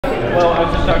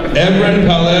Evren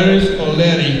Pallares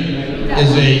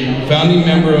is a founding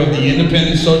member of the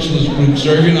Independent Socialist Group,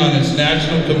 serving on its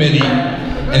national committee,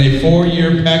 and a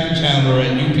 4-year package handler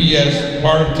at UPS,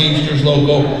 part of Teamsters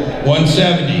Local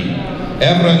 170.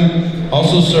 Evren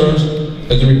also serves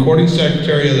as the recording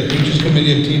secretary of the Futures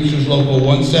Committee of Teamsters Local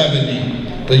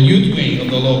 170, the youth wing of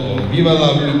the local. Viva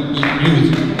la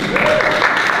youth!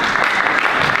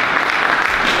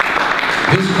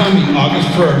 This coming August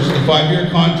 1st, the 5-year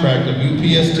contract of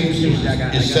UPS Teamsters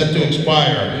is set to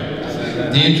expire.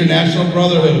 The International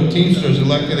Brotherhood of Teamsters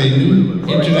elected a new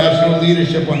international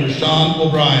leadership under Sean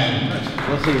O'Brien.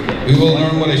 We will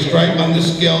learn what a strike on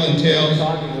this scale entails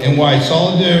and why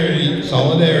solidarity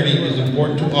is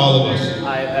important to all of us.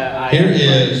 Here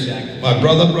is my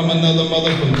brother from another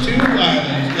mother from 2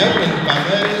 islands, Evren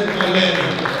Pallares.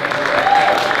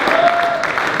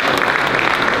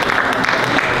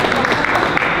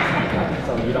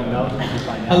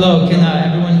 Hello, can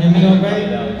everyone hear me all right?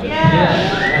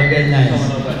 Yeah. Okay,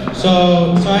 nice.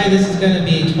 So, sorry, this is going to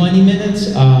be 20 minutes,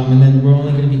 and then we're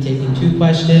only going to be taking 2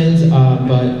 questions,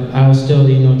 but I'll still,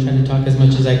 try to talk as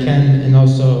much as I can, and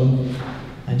also,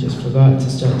 I just forgot to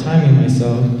start timing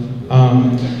myself.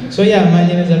 So yeah, my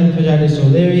name is Evren Pallares.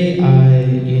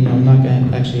 I'm not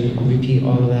going to actually repeat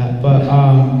all of that, but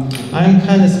I'm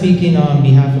kind of speaking on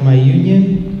behalf of my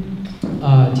union,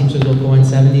 Teamsters Local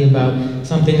 170, about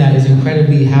something that is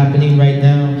incredibly happening right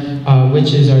now,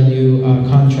 which is our new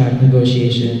contract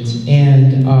negotiations.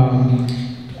 And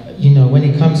when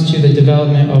it comes to the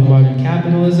development of modern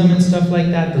capitalism and stuff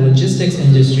like that, the logistics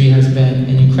industry has been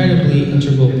an incredibly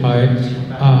integral part,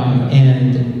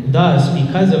 and thus,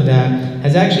 because of that,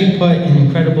 has actually put an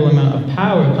incredible amount of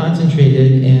power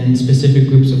concentrated in specific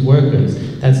groups of workers.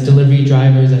 That's delivery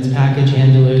drivers, that's package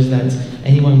handlers, that's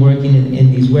anyone working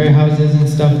in these warehouses and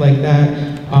stuff like that.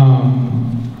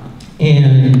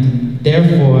 And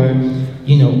therefore,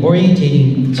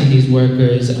 orientating to these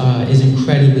workers is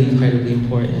incredibly, incredibly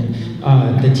important.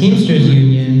 The Teamsters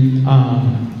Union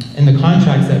and the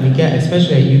contracts that we get,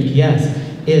 especially at UPS,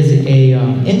 is a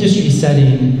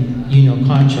industry-setting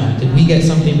contract. If we get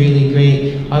something really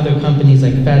great, other companies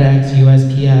like FedEx,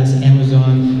 USPS,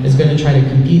 Amazon is going to try to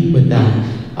compete with that.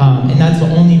 And that's the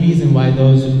only reason why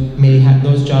those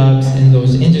jobs and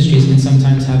those industries can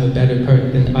sometimes have a better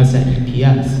perk than us at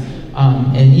UPS.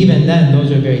 And even then,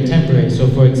 those are very temporary. So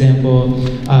for example,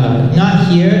 not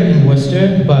here in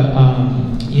Worcester, but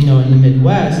in the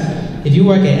Midwest, if you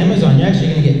work at Amazon, you're actually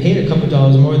going to get paid a couple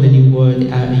dollars more than you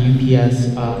would at a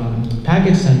UPS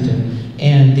package center.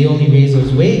 And they only raise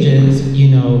those wages, a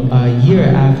year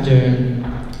after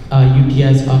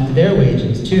UPS upped their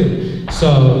wages too.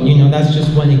 So, that's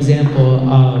just one example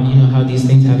of, how these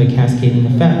things have a cascading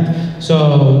effect.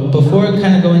 So, before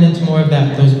kind of going into more of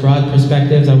those broad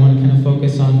perspectives, I want to kind of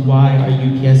focus on why are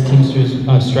UPS Teamsters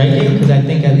striking, because I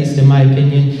think, at least in my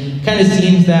opinion, it kind of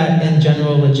seems that in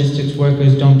general, logistics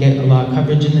workers don't get a lot of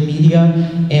coverage in the media,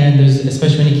 and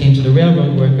especially when it came to the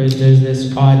railroad workers, there's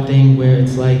this odd thing where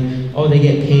it's like, oh, they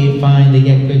get paid fine, they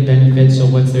get good benefits, so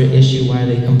what's their issue, why are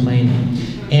they complaining?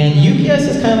 And UPS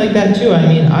is kind of like that too. I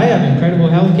mean, I have incredible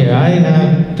healthcare. I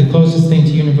have the closest thing to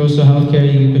universal healthcare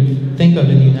you could think of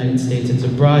in the United States. It's a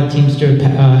broad Teamster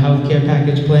healthcare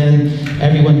package plan.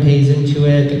 Everyone pays into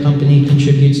it, the company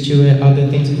contributes to it, other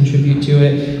things contribute to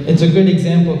it. It's a good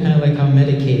example, kind of like how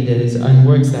Medicaid is and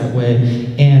works that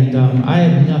way. And I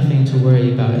have nothing to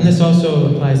worry about. And this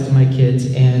also applies to my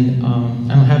kids, and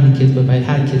I don't have any kids, but if I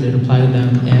had kids, it would apply to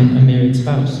them and a married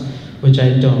spouse, which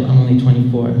I don't, I'm only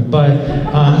 24, but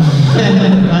not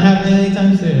happening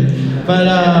anytime soon. But,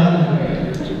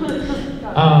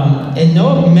 and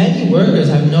many workers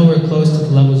have nowhere close to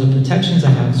the levels of protections I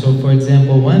have. So for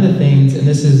example, one of the things, and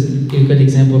this is a good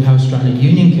example of how strong a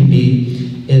union can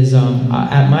be, is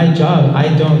at my job,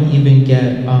 I don't even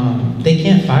get, they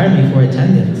can't fire me for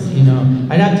attendance,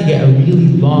 I'd have to get a really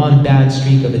long, bad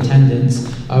streak of attendance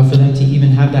for them to even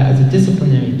have that as a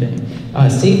disciplinary thing.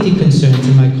 Safety concerns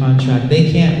in my contract,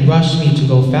 they can't rush me to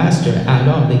go faster at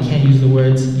all. They can't use the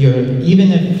words,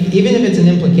 even if it's an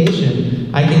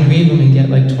implication, I can grieve them and get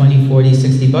like 20, 40,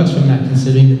 60 bucks from that,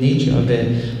 considering the nature of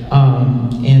it.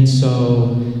 And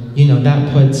so,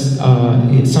 that puts,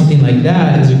 something like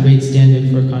that as a great standard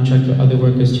for a contract for other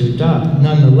workers to adopt.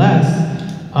 Nonetheless,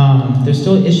 there's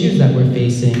still issues that we're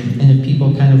facing, and if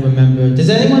people kind of remember, does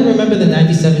anyone remember the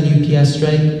 97 UPS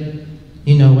strike?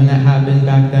 When that happened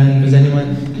back then? Was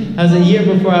anyone? That was a year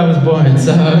before I was born,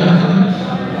 so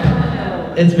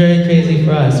it's very crazy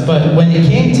for us. But when it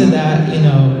came to that,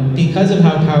 because of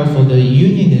how powerful the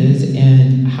union is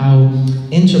and how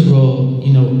integral,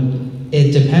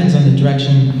 it depends on the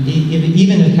direction,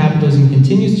 even if capitalism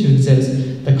continues to exist,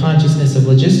 consciousness of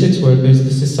logistics workers,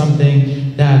 this is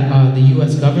something that the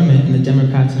US government and the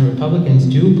Democrats and Republicans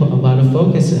do put a lot of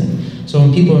focus in. So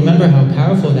when people remember how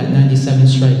powerful that 97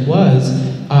 strike was,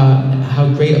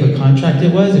 how great of a contract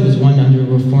it was won under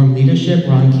reform leadership.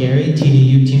 Ron Carey,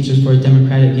 TDU, Teamsters for a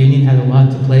Democratic Union, had a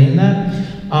lot to play in that.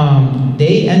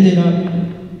 They ended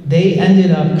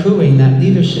up crewing that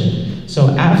leadership. So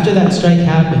after that strike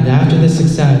happened, after the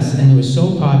success, and it was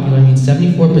so popular, I mean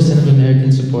 74% of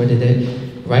Americans supported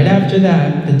it, right after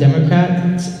that, the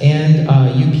Democrats and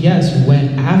UPS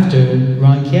went after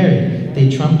Ron Carey. They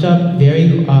trumped up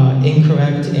very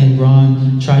incorrect and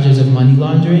wrong charges of money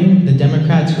laundering. The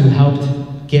Democrats who helped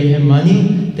give him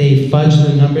money, they fudged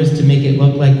the numbers to make it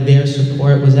look like their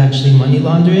support was actually money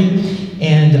laundering.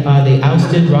 And they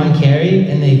ousted Ron Carey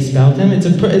and they expelled him.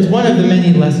 It's one of the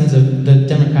many lessons of the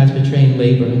Democrats betraying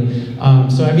labor.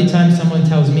 So every time someone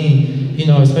tells me, you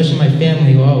know, especially my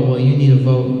family, oh, well, you need to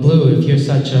vote blue. If you're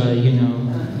such a, you know,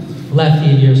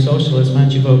 lefty, if you're a socialist, why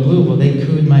don't you vote blue? Well, they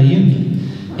cooed my union.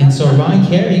 And so Ron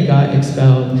Carey got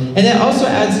expelled. And it also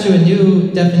adds to a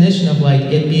new definition of like,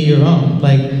 it be your own.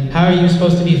 Like, how are you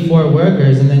supposed to be for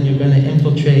workers and then you're going to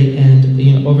infiltrate and,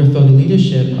 you know, overthrow the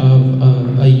leadership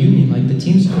of a union like the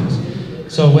Teamsters?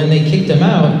 So when they kicked him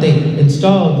out, they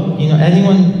installed, you know,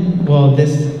 anyone, well,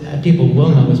 people will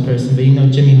know this person, but you know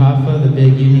Jimmy Hoffa, the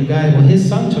big union guy? Well, his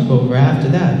son took over after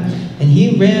that. And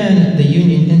he ran the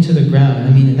union into the ground.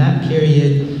 I mean, in that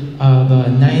period of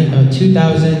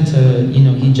 2000 to, you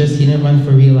know, he didn't run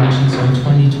for re-election, so in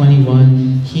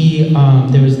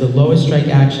 2021, there was the lowest strike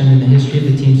action in the history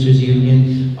of the Teamsters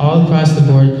Union. All across the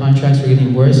board, contracts were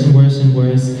getting worse and worse and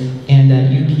worse. And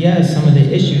at UPS, some of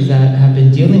the issues that have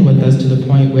been dealing with us to the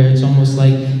point where it's almost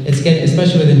like, it's getting,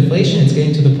 especially with inflation, it's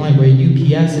getting to the point where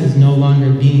UPS is no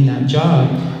longer being that job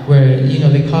where, you know,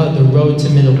 they call it the road to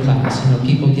middle class. You know,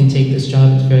 people can take this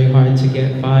job, it's very hard to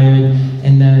get fired.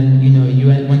 And then, you know,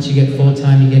 once you get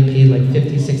full-time, you get paid like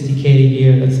 50, 60K a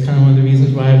year. That's kind of one of the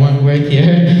reasons why I want to work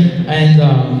here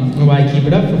and why I keep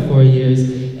it up for 4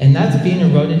 years. And that's being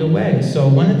eroded away. So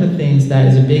one of the things that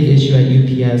is a big issue at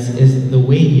UPS is the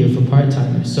wait year for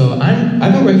part-timers. So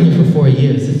I've been working here for 4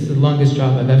 years. This is the longest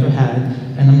job I've ever had,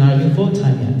 and I'm not even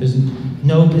full-time yet. There's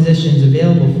no positions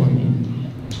available for me.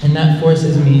 And that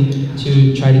forces me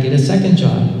to try to get a second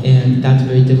job, and that's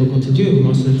very difficult to do.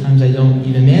 Most of the times I don't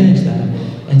even manage that.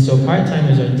 And so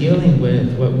part-timers are dealing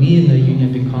with what we in the union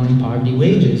have been calling poverty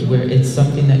wages, where it's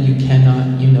something that you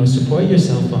cannot, you know, support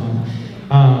yourself on.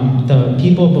 The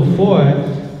people before,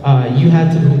 you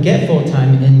had to get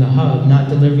full-time in the hub, not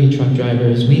delivery truck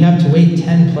drivers. We have to wait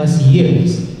 10 plus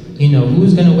years. You know,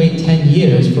 who's gonna wait 10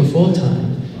 years for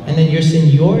full-time? And then your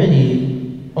seniority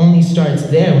only starts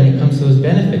there when it comes to those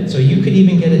benefits. So you could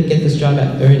even get this job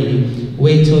at 30,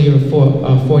 wait till you're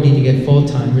 40 to get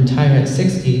full-time, retire at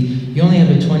 60. You only have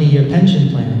a 20-year pension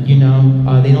plan, you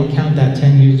know? They don't count that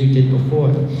 10 years you did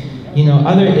before. You know,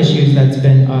 other issues that's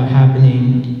been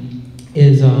happening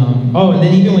is, and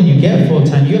then even when you get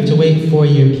full-time, you have to wait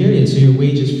 4-year period, so your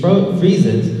wages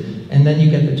freezes, and then you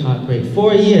get the top rate.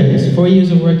 4 years, 4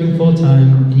 years of working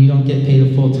full-time, and you don't get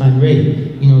paid a full-time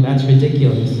rate. You know, that's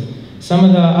ridiculous. Some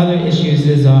of the other issues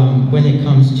is when it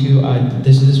comes to,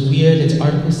 there's this weird, it's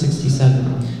Article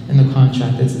 67 in the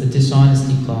contract, it's the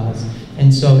dishonesty clause.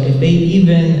 And so if they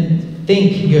even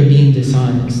think you're being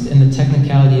dishonest, in the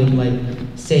technicality of like,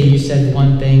 say you said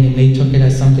one thing and they took it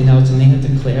as something else and they have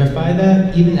to clarify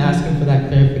that, even asking for that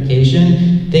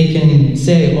clarification, they can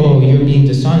say, oh, you're being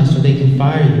dishonest, or they can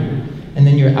fire you. And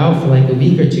then you're out for like a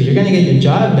week or two. You're gonna get your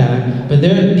job back, but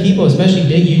there are people, especially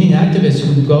big union activists,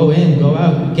 who go in, go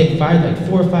out, get fired like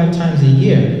 4 or 5 times a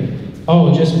year.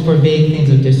 Oh, just for vague things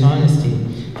of dishonesty.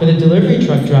 For the delivery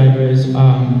truck drivers,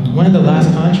 one of the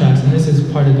last contracts, and this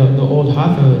is part of the old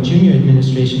Hoffa Jr.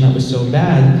 administration that was so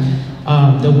bad,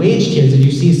 the wage tiers, if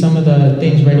you see some of the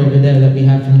things right over there that we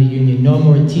have from the union, no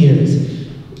more tiers.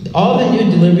 All the new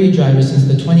delivery drivers since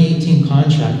the 2018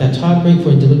 contract, that top rate for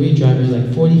a delivery driver is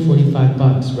like 40, 45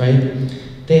 bucks, right?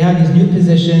 They have these new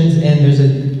positions, and there's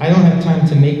I don't have time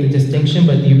to make the distinction,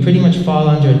 but you pretty much fall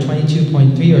under a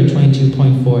 22.3 or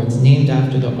 22.4. It's named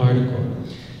after the article.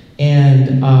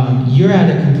 And you're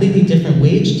at a completely different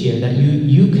wage tier that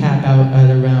you cap out at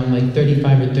around like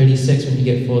 35 or 36 when you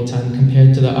get full-time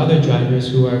compared to the other drivers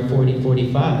who are 40,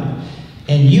 45.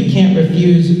 And you can't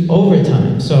refuse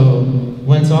overtime. So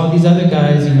once all these other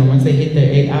guys, you know, once they hit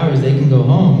their 8 hours, they can go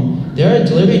home. There are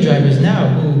delivery drivers now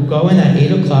who go in at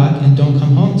 8 o'clock and don't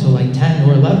come home till like 10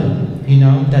 or 11. You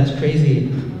know, that's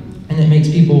crazy. And it makes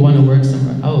people want to work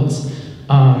somewhere else.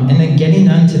 And then getting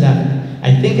onto that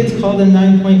I think it's called a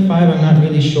 9.5, I'm not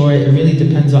really sure. It really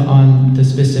depends on the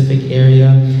specific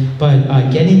area. But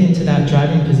getting into that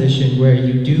driving position where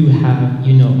you do have,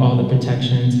 all the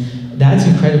protections, that's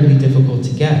incredibly difficult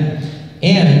to get.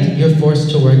 And you're forced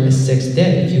to work a 6th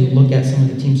day. If you look at some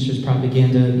of the Teamsters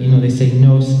propaganda, they say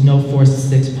no forced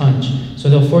 6 punch. So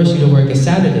they'll force you to work a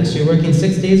Saturday. So you're working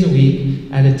 6 days a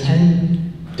week at a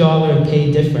 $10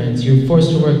 pay difference. You're forced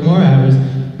to work more hours.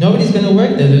 Nobody's gonna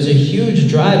work there. There's a huge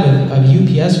drive of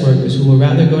UPS workers who will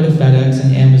rather go to FedEx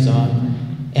and Amazon.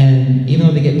 And even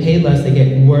though they get paid less, they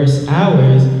get worse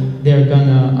hours, they're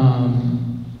gonna,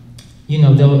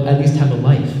 they'll at least have a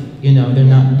life. They're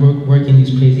not working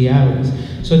these crazy hours.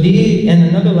 So and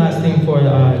another last thing for,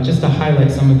 just to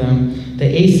highlight some of them, the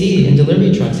AC in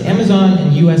delivery trucks. Amazon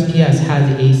and USPS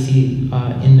has AC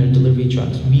in their delivery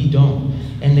trucks. We don't.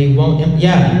 And they won't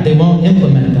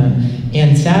implement them.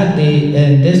 And sadly,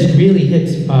 and this really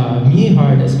hits me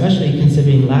hard, especially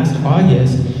considering last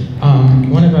August,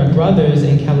 one of our brothers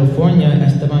in California,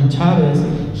 Esteban Chavez,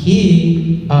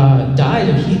 he died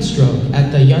of heat stroke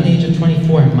at the young age of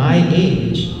 24, my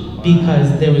age,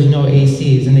 because there was no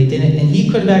ACs, and he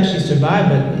could have actually survived,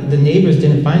 but the neighbors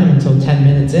didn't find him until 10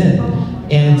 minutes in.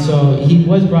 And so he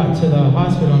was brought to the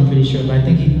hospital, I'm pretty sure, but I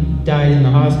think he died in the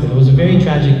hospital. It was a very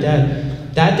tragic death.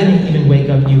 That didn't even wake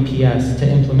up UPS to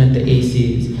implement the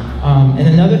ACs. And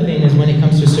another thing is when it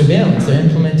comes to surveillance, they're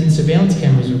implementing surveillance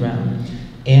cameras around.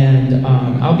 And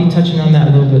I'll be touching on that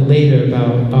a little bit later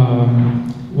about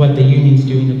what the union's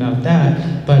doing about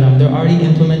that. But they're already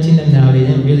implementing them now. They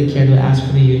didn't really care to ask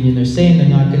for the union. They're saying they're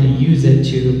not going to use it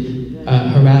to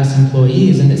harass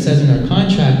employees. And it says in our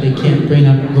contract they can't bring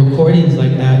up recordings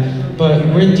like that. But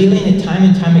we're dealing it time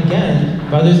and time again.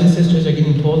 Brothers and sisters are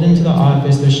getting pulled into the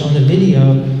office, they're shown a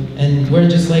video, and we're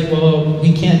just like, well,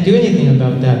 we can't do anything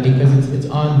about that because it's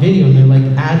on video, and they're like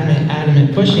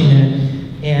adamant pushing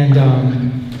it, and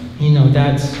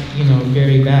that's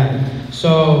very bad.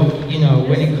 So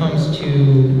when it comes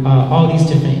to all these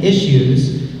different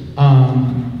issues,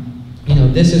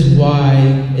 this is why,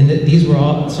 and these were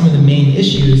all some of the main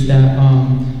issues that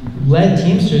led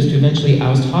Teamsters to eventually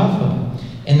oust Hoffa.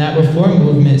 And that reform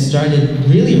movement started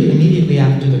really immediately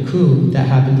after the coup that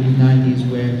happened in the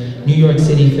 90s, where New York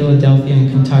City, Philadelphia, and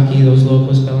Kentucky, those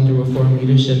locals fell under reform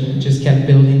leadership and just kept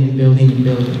building and building and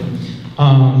building.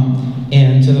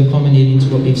 And to the culminating to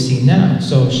what we've seen now.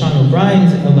 So Sean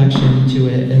O'Brien's election to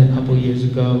it a couple years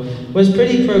ago was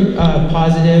pretty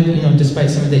positive, despite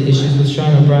some of the issues with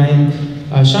Sean O'Brien.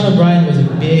 Sean O'Brien was a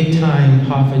big-time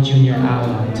Hoffa Jr.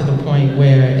 ally, to the point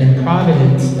where in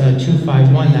Providence,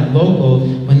 251, that local,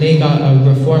 when they got a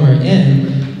reformer in,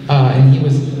 and he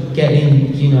was getting,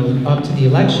 up to the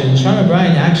election, Sean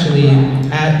O'Brien actually,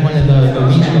 at one of the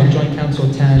regional Joint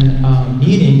Council 10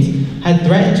 meetings, had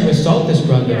threatened to assault this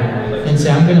brother and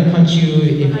say, I'm going to punch you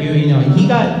if you, and he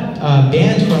got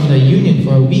banned from the union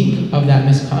for a week of that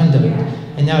misconduct.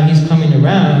 And now he's coming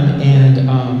around and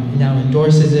now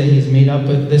endorses it. He's made up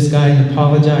with this guy and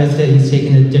apologized it. He's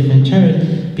taken a different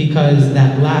turn because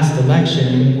that last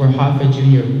election where Hoffa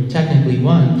Jr. technically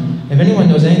won. If anyone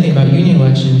knows anything about union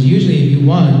elections, usually if you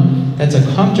won, that's a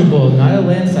comfortable, not a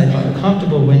landslide, but a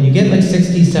comfortable win. You get like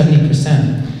 60,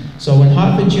 70%. So when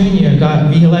Hoffa Jr. got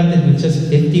reelected with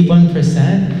just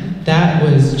 51%,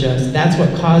 that's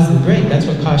what caused the break. That's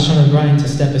what caused Sean O'Brien to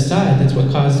step aside. That's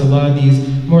what caused a lot of these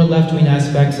more left-wing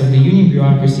aspects of the union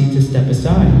bureaucracy to step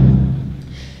aside.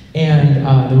 And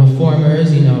the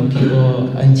reformers,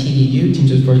 people in TDU,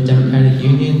 Teamsters for a Democratic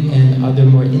Union, and other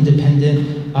more independent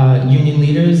union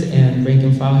leaders and rank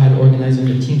and file had organized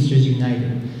under Teamsters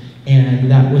United.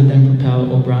 And that would then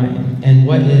propel O'Brien. And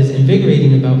what is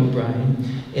invigorating about O'Brien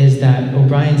is that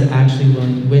O'Brien's actually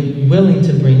willing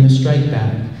to bring the strike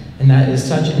back. And that is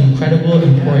such an incredible,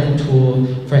 important tool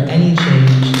for any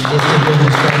change is to bring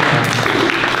the strike back.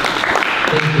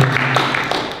 Thank you.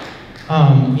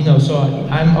 So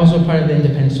I'm also part of the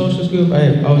Independent Socialist Group.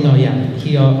 That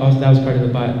was part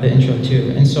of the intro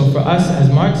too. And so for us as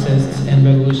Marxists and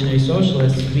revolutionary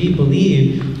socialists, we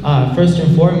believe, first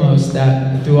and foremost,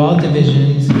 that through all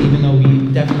divisions, even though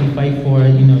we definitely fight for,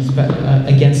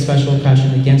 against special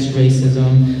oppression, against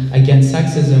racism, against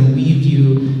sexism, we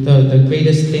view the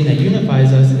greatest thing that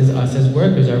unifies us is us as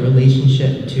workers, our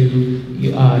relationship to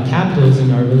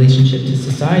capitalism, our relationship to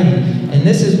society. And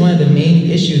this is one of the main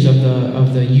issues of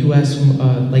the U.S.,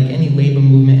 like any labor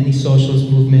movement, any socialist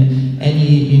movement,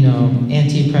 any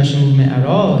anti-oppression movement at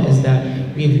all, is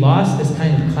that we've lost this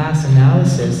kind of class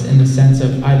analysis in the sense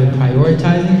of either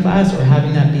prioritizing class or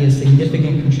having that be a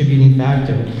significant contributing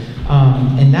factor.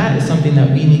 And that is something that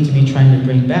we need to be trying to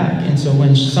bring back. And so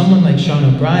when someone like Sean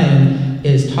O'Brien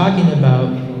is talking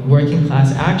about working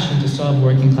class action to solve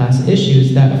working class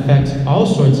issues that affects all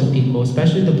sorts of people,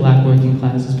 especially the black working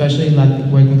class, especially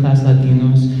working class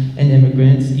Latinos and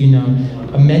immigrants.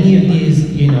 Many of these,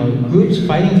 groups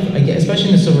fighting, especially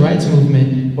in the civil rights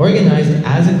movement, organized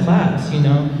as a class.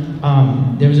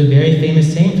 There was a very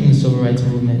famous saying from the civil rights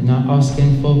movement: "Not all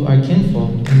skinfolk are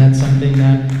kinfolk," and that's something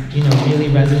that really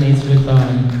resonates with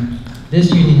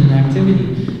this union and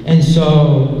activity. And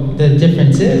so the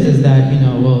difference is that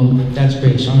well, that's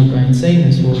great, Sean O'Brien's saying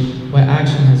this. Well, what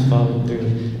action has followed through?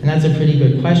 And that's a pretty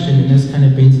good question, and this kind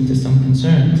of brings into some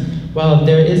concerns. Well,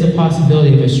 there is a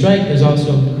possibility of a strike. There's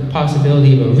also a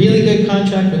possibility of a really good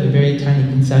contract with a very tiny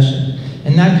concession.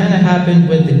 And that kind of happened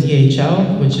with the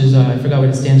DHL, which is, I forgot what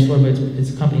it stands for, but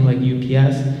it's a company like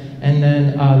UPS. And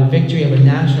then the victory of a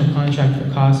national contract for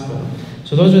Costco.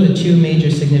 So those were the two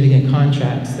major significant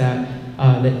contracts that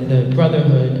the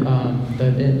Brotherhood,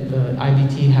 the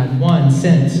IBT had won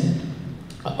since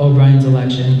O'Brien's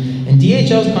election. And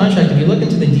DHL's contract, if you look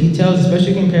into the details,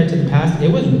 especially compared to the past, it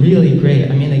was really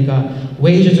great. I mean, they got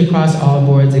wages across all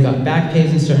boards, they got back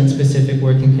pays in certain specific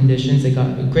working conditions, they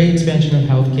got a great expansion of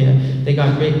healthcare, they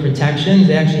got great protections,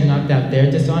 they actually knocked out their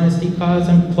dishonesty clause,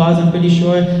 I'm pretty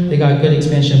sure. They got good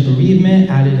expansion of bereavement,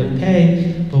 added of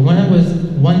pay. But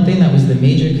one thing that was the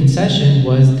major concession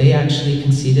was they actually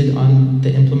conceded on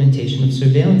the implementation of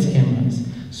surveillance cameras.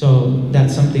 So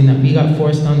that's something that we got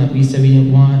forced on, that we said we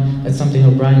didn't want. That's something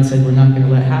O'Brien said we're not going to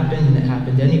let happen, and it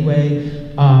happened anyway.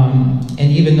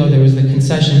 And even though there was the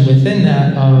concession within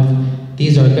that of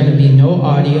these are going to be no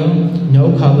audio,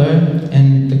 no color,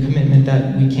 and the commitment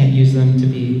that we can't use them to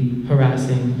be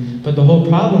harassing. But the whole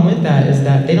problem with that is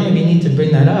that they don't even need to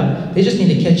bring that up. They just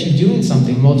need to catch you doing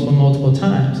something multiple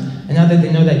times. And now that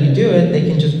they know that you do it, they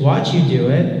can just watch you do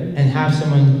it and have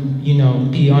someone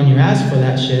be on your ass for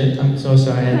that shit. I'm so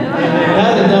sorry.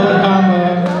 That was a double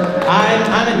combo.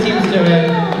 I'm a Teamster.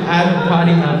 I have a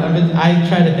potty mouth. I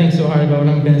try to think so hard about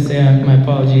what I'm going to say. My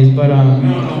apologies. But, oh,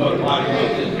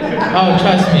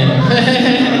 trust me.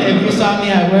 If you saw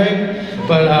me at work,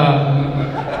 but,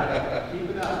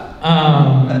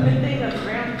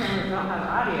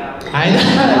 I know.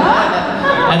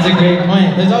 That's a great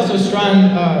point. There's also strong,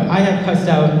 I have cussed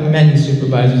out many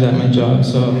supervisors at my job,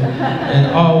 so,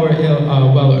 and all were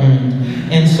well earned.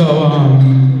 And so,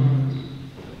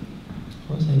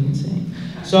 what was I even saying?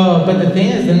 So, but the thing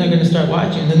is, then they're going to start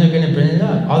watching, and then they're going to bring it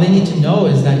up. All they need to know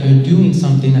is that you're doing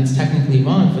something that's technically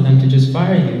wrong for them to just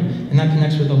fire you. And that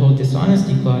connects with the whole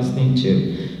dishonesty clause thing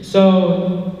too.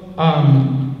 So,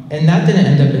 and that didn't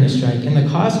end up in a strike. And the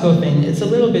Costco thing, it's a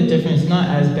little bit different. It's not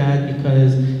as bad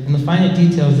because in the finer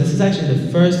details, this is actually the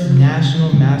first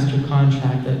national master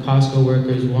contract that Costco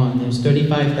workers won. There's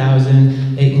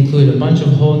 35,000. It included a bunch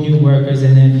of whole new workers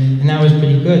in it, and that was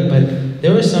pretty good. But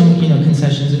there were some,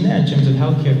 concessions in there in terms of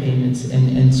healthcare payments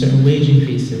and certain wage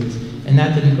increases, and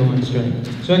that didn't go on strike.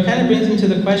 So it kind of brings into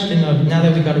the question of, now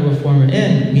that we got a reformer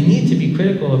in, we need to be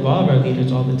critical of all of our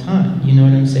leaders all the time. You know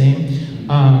what I'm saying?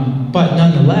 But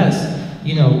nonetheless,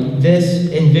 this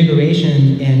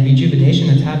invigoration and rejuvenation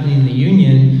that's happening in the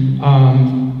union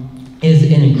is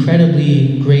an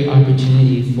incredibly great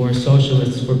opportunity for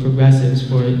socialists, for progressives,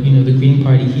 for the Green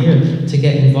Party here to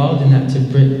get involved in that, to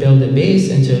build a base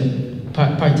and to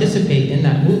participate in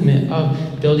that movement of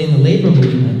building the labor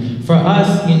movement. For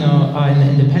us, in the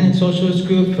independent socialist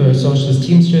group, for socialist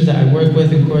Teamsters that I work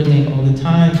with and coordinate all the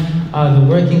time, the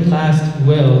working class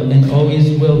will and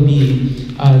always will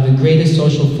be the greatest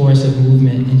social force of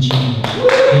movement and change. Nothing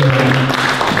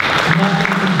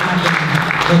can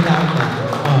happen without that.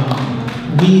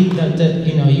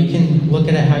 You can look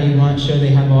at it how you want. Sure, they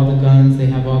have all the guns, they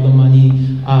have all the money,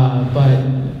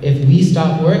 but if we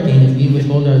stop working, if we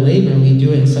withhold our labor and we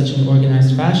do it in such an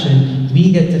organized fashion,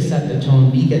 we get to set the tone,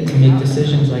 we get to make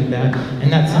decisions like that,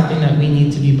 and that's something that we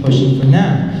need to be pushing for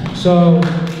now. So,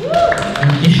 I'm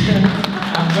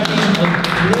running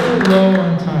a little low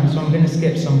on time, so I'm going to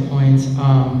skip some points,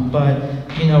 but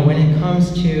when it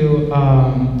comes to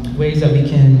ways that we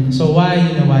can, so why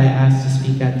I asked to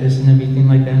speak at this and everything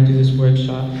like that and do this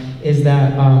workshop, is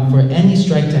that for any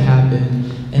strike to happen,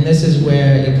 and this is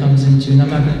where it comes into, and I'm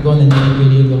not going to go into the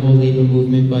nitty-gritty of the whole labor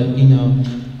movement, but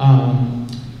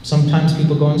sometimes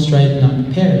people go on strike not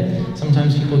prepared.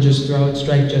 Sometimes people just throw out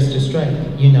strike just to strike,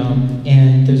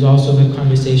 and there's also the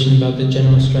conversation about the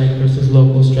general strike versus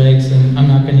local strikes, and I'm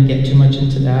not going to get too much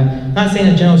into that. I'm not saying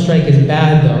a general strike is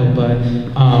bad though, but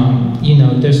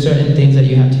there's certain things that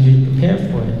you have to do to prepare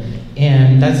for it.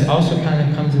 And that's also kind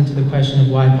of comes into the question of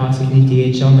why possibly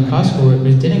DHL and the Costco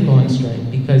workers didn't go on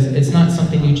strike, because it's not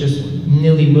something you just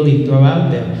nilly-willy throw out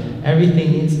there.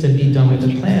 Everything needs to be done with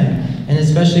a plan. And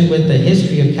especially with the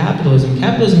history of capitalism,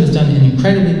 capitalism has done an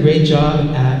incredibly great job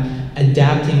at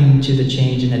adapting to the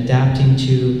change and adapting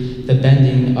to the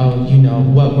bending of, you know,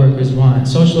 what workers want.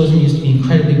 Socialism used to be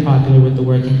incredibly popular with the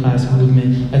working class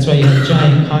movement. That's why you have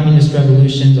giant communist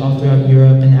revolutions all throughout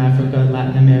Europe and Africa,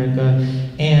 Latin America.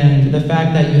 And the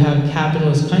fact that you have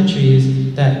capitalist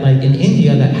countries that, like in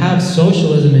India, that have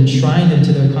socialism enshrined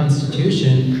into their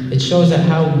constitution, it shows that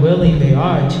how willing they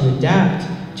are to adapt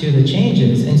to the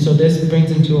changes. And so this brings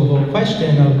into a whole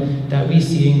question of that we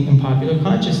see in popular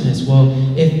consciousness. Well,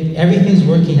 if everything's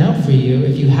working out for you,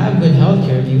 if you have good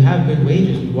healthcare, if you have good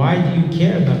wages, why do you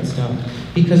care about stuff?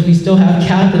 Because we still have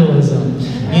capitalism.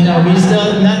 You know, we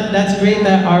still, that's great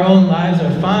that our own lives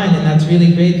are fine, and that's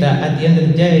really great that at the end of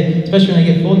the day, especially when I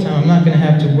get full-time, I'm not gonna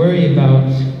have to worry about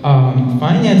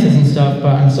finances and stuff,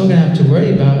 but I'm still gonna have to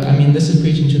worry about, I mean, this is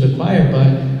preaching to the choir,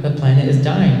 but the planet is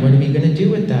dying. What are we gonna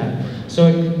do with that? So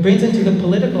it brings into the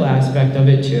political aspect of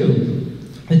it too.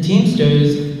 The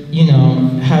Teamsters, you know,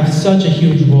 have such a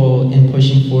huge role in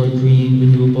pushing for green,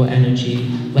 renewable energy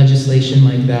legislation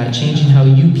like that, changing how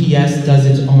UPS does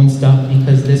its own stuff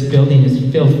because this building is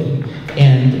filthy.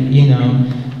 And, you know,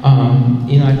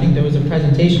 I think there was a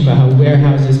presentation about how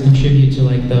warehouses contribute to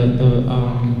like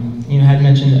you know, had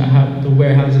mentioned how the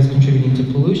warehouses contributing to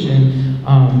pollution.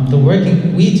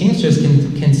 We Teamsters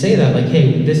can say that, like,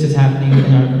 hey, this is happening,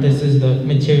 this is the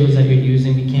materials that you're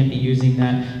using, we can't be using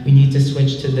that, we need to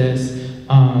switch to this.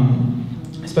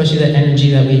 Especially the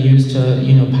energy that we use to,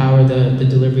 you know, power the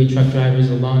delivery truck drivers,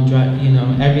 the long drive, you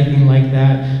know, everything like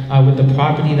that. With the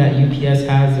property that UPS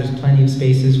has, there's plenty of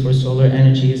spaces for solar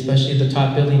energy, especially the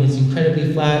top building is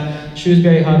incredibly flat.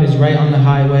 Shrewsbury Hub is right on the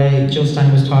highway. Jill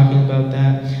Stein was talking about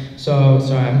that. So,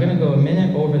 sorry, I'm gonna go a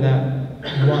minute over that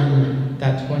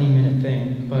 20-minute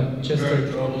thing, but just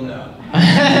to... trouble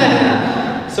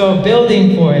now. So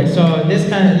building for it. So this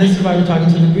is why we're talking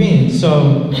to the Greens.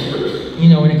 So, you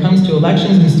know, when it comes to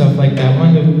elections and stuff like that,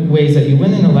 one of the ways that you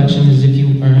win an election is if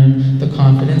you earn the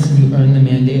confidence and you earn the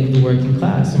mandate of the working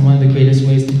class. And one of the greatest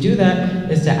ways to do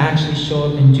that is to actually show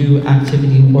up and do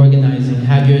activity and organizing,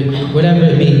 have your, whatever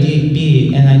it may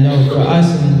be. And I know for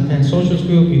us in the Socialist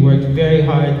Group, we worked very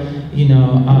hard, you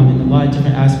know, in a lot of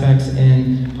different aspects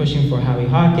in pushing for Howie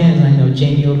Hawkins. I know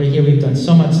Jamie over here, we've done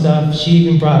so much stuff. She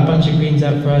even brought a bunch of Greens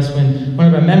out for us when one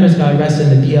of our members got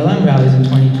arrested in the BLM rallies in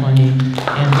 2020.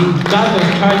 And we got those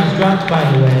charges dropped, by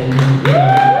the way. And,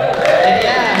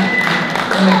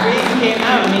 when the Greens came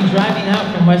out, I mean, driving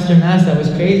out from Western Mass, that was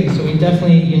crazy. So we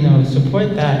definitely, you know,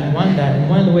 support that and want that. And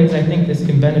one of the ways I think this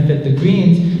can benefit the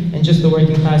Greens and just the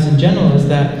working class in general is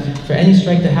that for any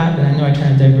strike to happen, I know I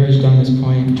kind of diverged on this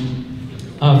point,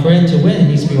 for it to win, it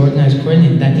needs to be organized,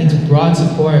 coordinated. That needs broad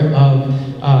support of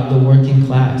the working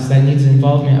class. That needs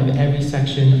involvement of every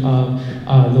section of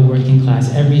the working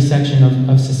class, every section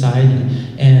of society.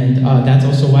 And that's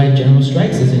also why general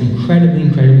strikes is an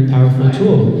incredibly powerful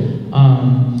tool.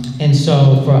 And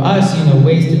so for us, you know,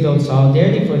 ways to build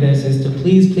solidarity for this is to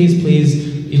please,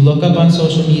 you look up on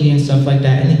social media and stuff like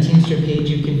that, any Teamster page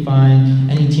you can find,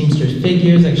 any Teamsters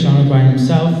figures like Sean O'Brien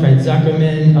himself, Fred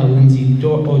Zuckerman, Lindsay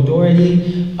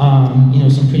O'Doherty, you know,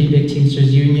 some pretty big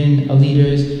Teamsters union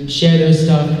leaders, share their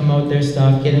stuff, promote their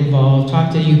stuff, get involved,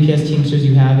 talk to UPS Teamsters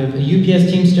you have. If a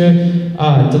UPS Teamster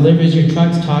delivers your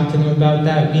trucks, talk to them about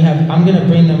that. I'm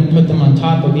gonna put them on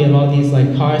top, but we have all these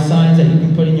like car signs that you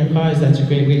can put in your cars. That's a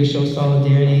great way to show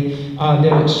solidarity.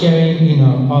 They're sharing, you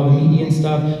know, all the media and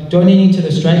stuff. Donating to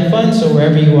the strike fund, so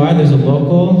wherever you are, there's a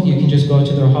local, you can just go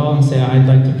to their hall and say, I'd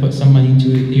like to put some money into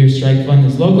your strike fund.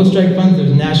 There's local strike funds,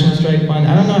 there's national strike fund.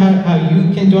 I don't know how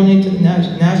you can donate to the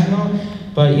national,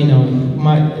 but you know,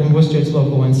 in Worcester it's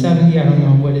local 170. I don't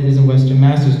know what it is in Western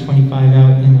Mass. There's 25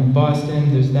 out in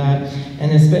Boston. There's that,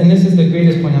 and this is the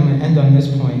greatest point. I'm going to end on this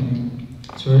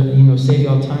point to, you know, save you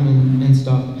all time and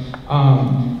stuff.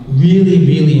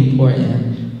 Really important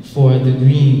for the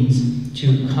Greens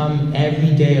to come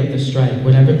every day of the strike,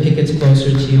 whatever picket's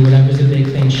closer to you, whatever's a big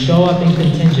thing, show up in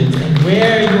contingents and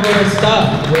wear your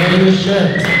stuff, wear your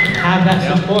shirts, have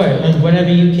that support, and whatever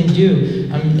you can do.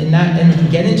 And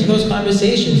get into those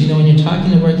conversations, you know, when you're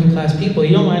talking to working class people,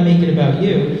 you don't want to make it about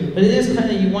you, but it is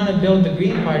kind of, you want to build the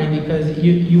Green Party because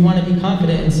you want to be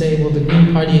confident and say, well, the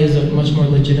Green Party is a much more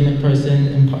legitimate person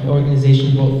and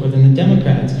organization to vote for than the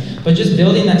Democrats. But just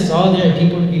building that solidarity,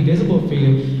 people to be visible for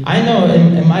you. I know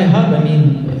in my hub, I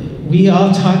mean, we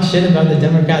all talk shit about the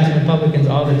Democrats and Republicans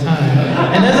all the time.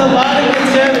 And there's a lot of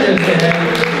conservatives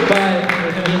there,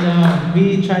 but you know,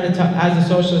 we try to talk, as a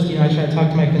socialist, you know, I try to talk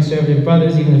to my conservative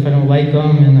brothers, even if I don't like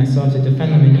them, and I still have to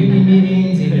defend them in union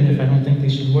meetings, even if I don't think they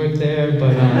should work there,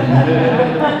 but,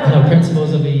 you know,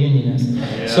 principles of a unionist.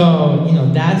 So, you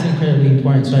know, that's incredibly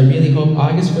important. So I really hope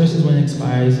August 1st is when it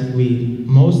expires. We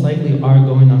most likely are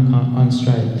going on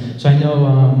strike. So I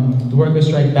know the Workers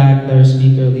Strike Back, their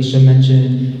speaker Alicia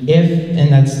mentioned if,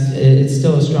 and it's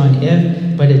still a strong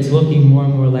if, but it's looking more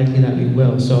and more likely that we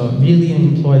will. So really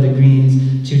implore the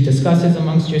Greens to discuss this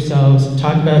amongst yourselves,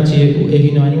 talk about it if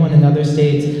you know anyone in other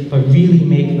states, but really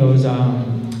make those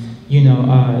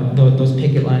those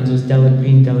picket lines, those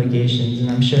green delegations, and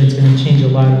I'm sure it's going to change a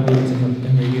lot of things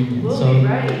in the union. We'll so be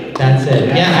ready. That's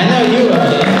it. Yeah, I know you are.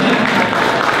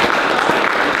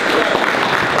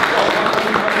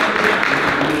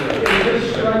 Is this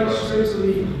strike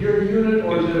strictly your unit,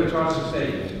 or is it across the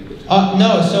state?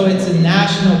 No, so it's a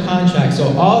national contract. So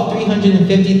all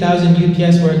 350,000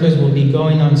 UPS workers will be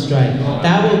going on strike.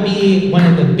 That will be one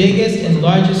of the biggest and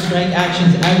largest strike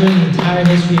actions ever in the entire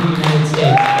history of the United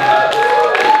States.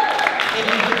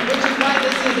 Which is why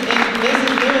this is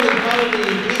literally probably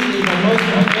easily the most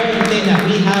important thing that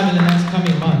we have in the next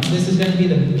coming months. This is going to be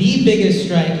the biggest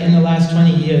strike in the last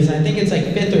 20 years. And I think it's like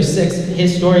 5th or 6th,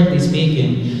 historically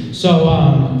speaking. So,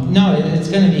 no, it's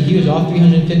going to be huge, all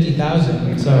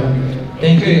 350,000. So,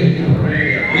 thank you.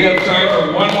 We have time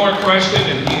for one more question,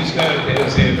 and he's got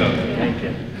his hand up. Thank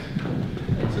you.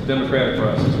 It's a democratic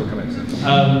process. We're coming.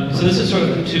 So this is sort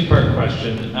of a two-part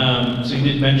question. So you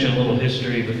did mention a little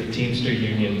history with the Teamster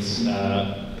unions.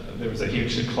 There was a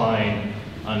huge decline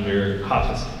under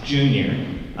Hoffa's Jr.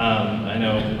 I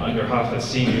know under Hoffa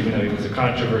Sr., even though he was a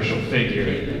controversial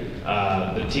figure,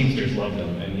 the Teamsters loved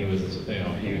him, and he was,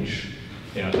 huge.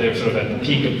 They were sort of at the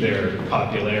peak of their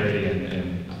popularity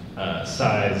and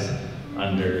size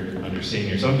under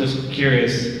Senior. So I'm just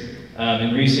curious,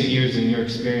 in recent years, in your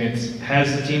experience,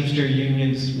 has the Teamster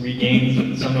unions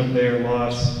regained some of their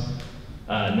lost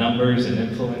numbers and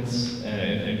influence?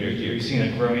 And are you seeing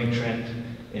a growing trend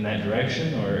in that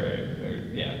direction, or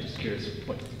just curious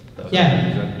what.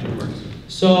 Yeah.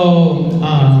 So,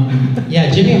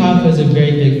 Jimmy Hoffa is a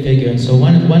very big figure, and so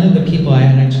one of the people I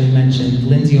had actually mentioned,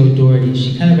 Lindsay O'Doherty,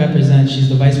 she kind of represents. She's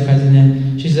the vice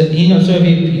president. She's so if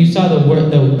you saw the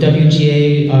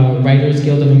WGA Writers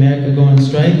Guild of America go on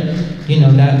strike,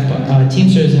 that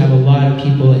Teamsters have a lot of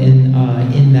people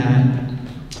in that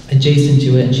adjacent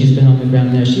to it, and she's been on the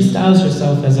ground there. She styles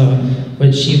herself as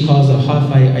what she calls a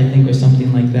Hoffite, I think, or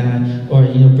something like that, or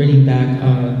bringing back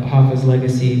Hoffa's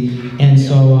legacy. And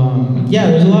so,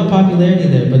 there's a lot of popularity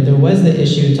there, but there was the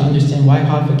issue to understand why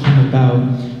Hoffa came about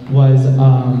was,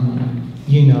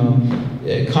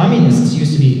 communists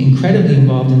used to be incredibly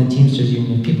involved in the Teamsters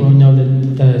Union. People know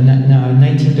that the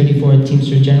 1934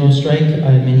 Teamster General Strike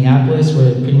in Minneapolis,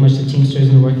 where pretty much the Teamsters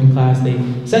and the working class, they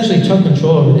essentially took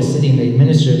control over the city and they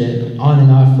administered it on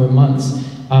and off for months.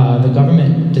 The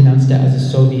government denounced it as a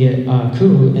Soviet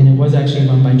coup, and it was actually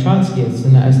run by Trotskyists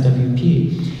in the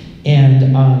SWP.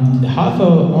 And Hoffa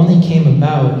only came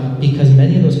about because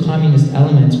many of those communist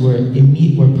elements were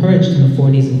purged in the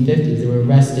 40s and 50s. They were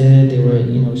arrested, they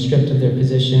were stripped of their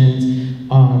positions,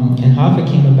 and Hoffa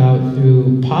came about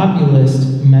through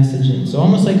populist messaging, so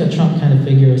almost like a Trump kind of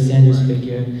figure, a Sanders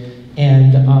figure.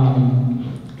 And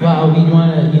while we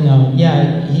want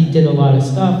to, he did a lot of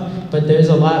stuff, but there's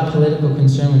a lot of political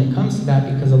concern when it comes to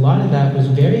that, because a lot of that was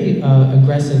very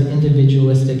aggressive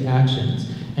individualistic actions.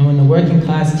 And when the working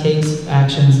class takes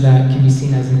actions that can be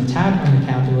seen as an attack on the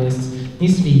capitalists, it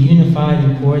needs to be unified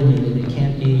and coordinated. It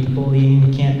can't be bullying,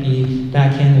 it can't be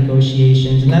backhand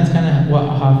negotiations, and that's kind of what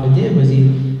Hoffa did. It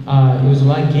was a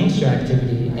lot of gangster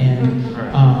activity, and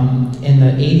in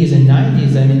the 80s and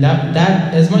 90s, I mean that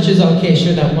as much as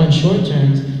that one short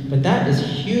terms, but that is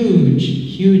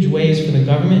huge ways for the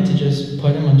government to just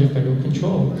put them under federal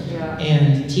control. Yeah.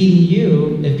 And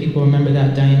TDU, if people remember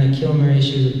that, Diana Kilmurray,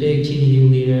 she was a big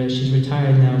TDU leader. She's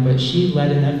retired now, but she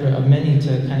led an effort of many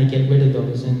to kind of get rid of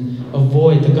those and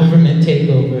avoid the government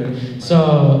takeover.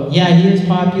 So he is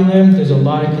popular. There's a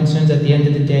lot of concerns at the end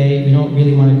of the day. We don't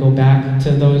really want to go back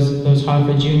to those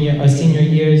Hoffa senior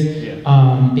years.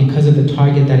 Because of the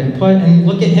target that it put. And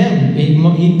look at him,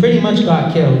 he pretty much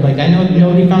got killed. Like, I know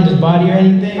nobody found his body or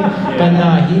anything,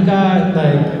 but he got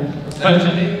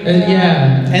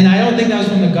and I don't think that was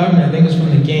from the government, I think it was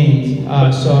from the gangs.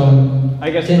 So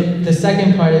I guess the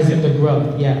second part is the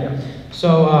growth,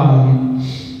 So,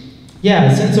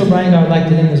 since O'Brien got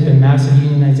elected in, there's been massive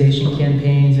unionization organization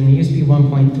campaigns, and it used to be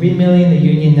 1.3 million. The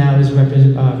union now is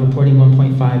reporting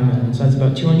 1.5 million. So that's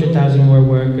about 200,000 more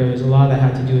workers. A lot of that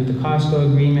had to do with the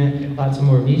Costco agreement. Lots of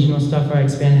more regional stuff are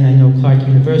expanding. I know Clark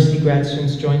University grad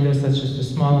students joined us. That's just a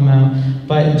small amount.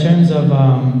 But in terms of,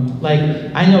 like,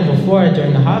 I know before,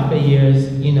 during the Hoffa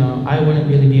years, you know, I wouldn't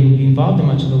really be able to be involved in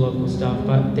much of the local stuff,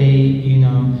 but they, you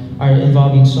know, are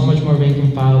involving so much more rank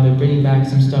and file. They're bringing back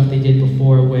some stuff they did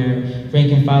before where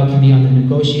rank and file can be on the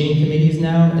negotiating committees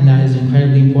now, and that is an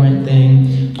incredibly important thing.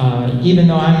 Even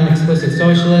though I'm an explicit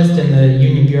socialist and the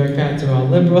union bureaucrats are all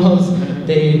liberals,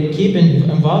 they keep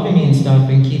involving me in stuff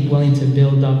and keep willing to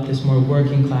build up this more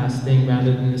working class thing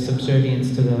rather than the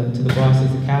subservience to the bosses,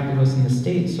 the capitalists, and the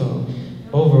state. So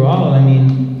overall, I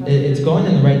mean, it's going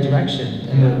in the right direction.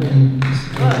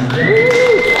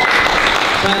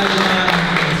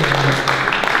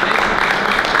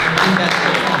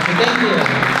 Thank you.